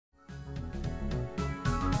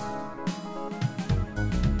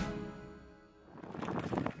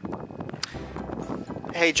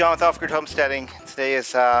Hey, John with Off-Grid Homesteading. Today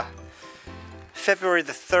is February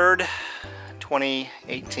the 3rd,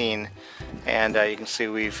 2018, and you can see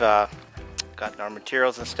we've gotten our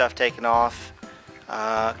materials and stuff taken off,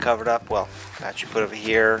 covered up, well, actually put over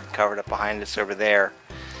here, covered up behind us over there.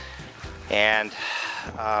 And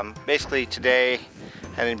basically today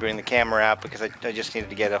I didn't bring the camera out because I just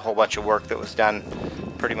needed to get a whole bunch of work that was done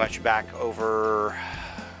pretty much back over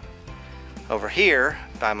here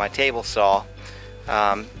by my table saw,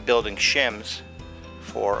 building shims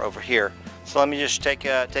for over here. So let me just take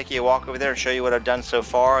you a walk over there and show you what I've done so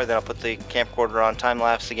far. Then I'll put the camcorder on time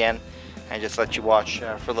lapse again and just let you watch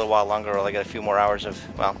for a little while longer while I got a few more hours of,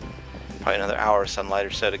 well, probably another hour of sunlight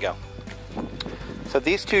or so to go. So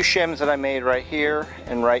these two shims that I made right here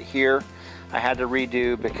and right here, I had to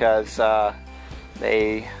redo because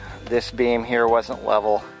this beam here wasn't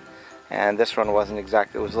level and this one wasn't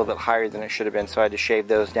exactly, it was a little bit higher than it should have been, so I had to shave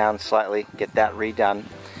those down slightly, get that redone.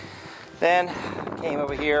 Then came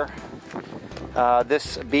over here.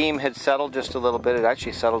 This beam had settled just a little bit. It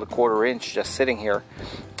actually settled a 1/4 inch just sitting here.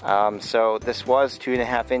 So this was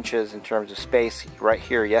 2.5 inches in terms of space right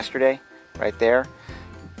here yesterday, right there.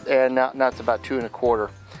 And now it's about 2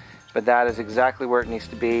 1/4. But that is exactly where it needs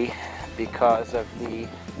to be because of the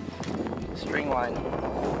string line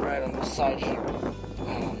right on the side here.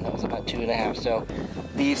 That was about 2 1/2. So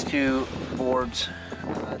these two boards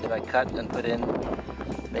that I cut and put in,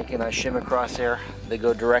 making a shim across there, they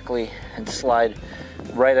go directly and slide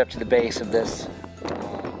right up to the base of this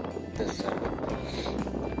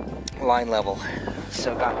line level.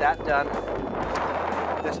 So got that done.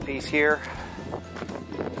 This piece here,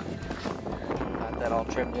 got that all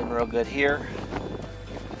trimmed in real good here.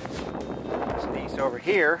 This piece over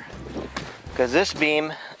here, because this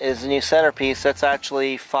beam is the new centerpiece, that's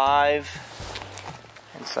actually 5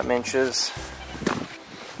 and some inches.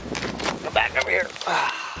 Go back over here.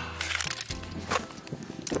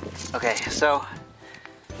 Okay, so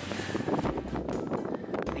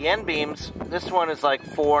the end beams, this one is like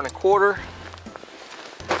 4 1/4.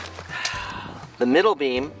 The middle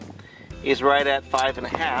beam is right at 5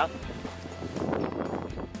 1/2.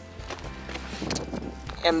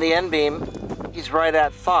 And the end beam is right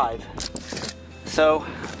at 5. So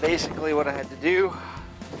basically what I had to do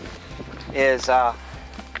is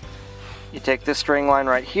you take this string line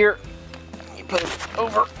right here, you put it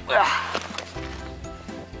over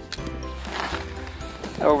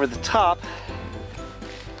the top,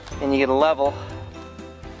 and you get a level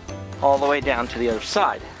all the way down to the other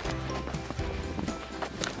side.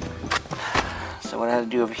 So what I had to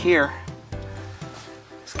do over here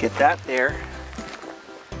is get that there,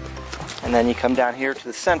 and then you come down here to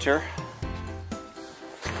the center,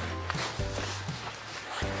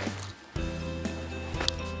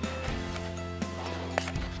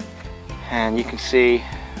 and you can see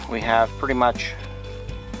we have pretty much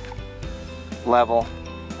level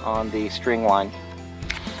on the string line,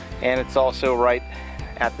 and it's also right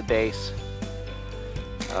at the base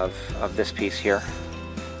of this piece here.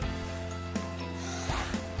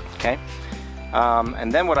 Okay, and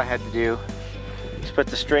then what I had to do is put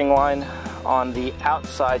the string line on the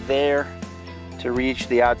outside there to reach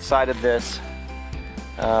the outside of this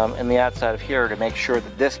and the outside of here to make sure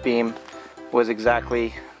that this beam was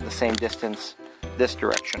exactly the same distance this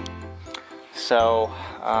direction. So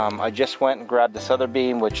I just went and grabbed this other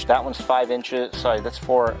beam, which that one's 5 inches, sorry, that's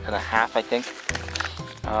 4 1/2, I think.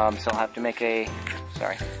 So I'll have to make a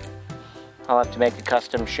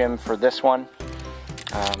custom shim for this one.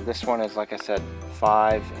 This one is, like I said,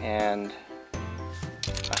 5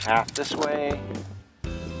 1/2 this way,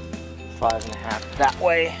 5 1/2 that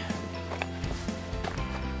way.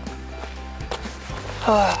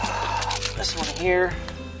 This one here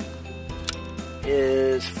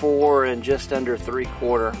is 4 and just under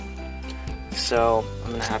 3/4. So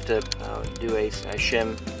I'm gonna have to do a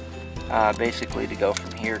shim basically to go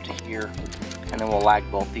from here to here, and then we'll lag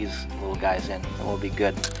both these little guys in and we'll be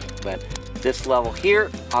good. But this level here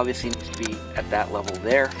obviously needs to be at that level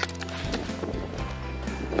there,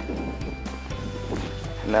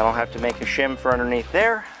 and then I'll have to make a shim for underneath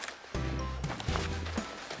there,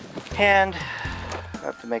 and I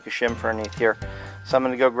have to make a shim for underneath here. So I'm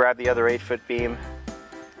going to go grab the other 8-foot beam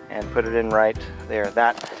and put it in right there.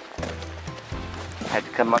 That had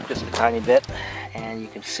to come up just a tiny bit, and you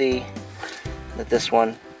can see that this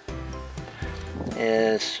one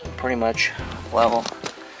is pretty much level,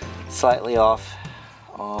 slightly off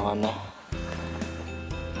on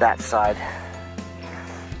that side.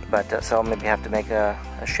 But so I'll maybe have to make a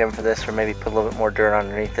shim for this, or maybe put a little bit more dirt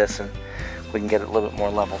underneath this, and we can get it a little bit more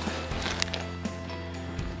level.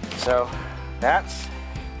 So that's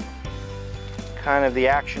kind of the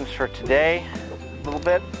actions for today a little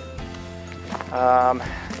bit.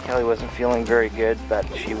 Kelly wasn't feeling very good, but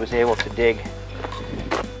she was able to dig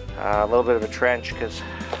a little bit of a trench, because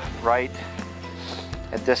right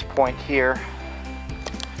at this point here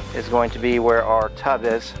is going to be where our tub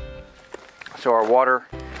is. So our water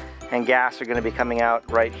and gas are going to be coming out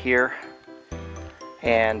right here,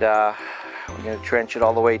 and we're going to trench it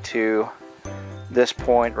all the way to this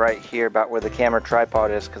point right here, about where the camera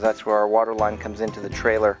tripod is, because that's where our water line comes into the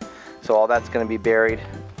trailer. So all that's going to be buried,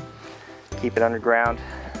 keep it underground,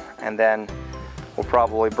 and then we'll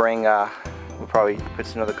probably bring we'll probably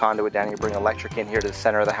put another conduit down here, bring electric in here to the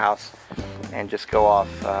center of the house, and just go off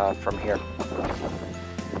from here.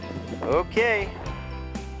 Okay.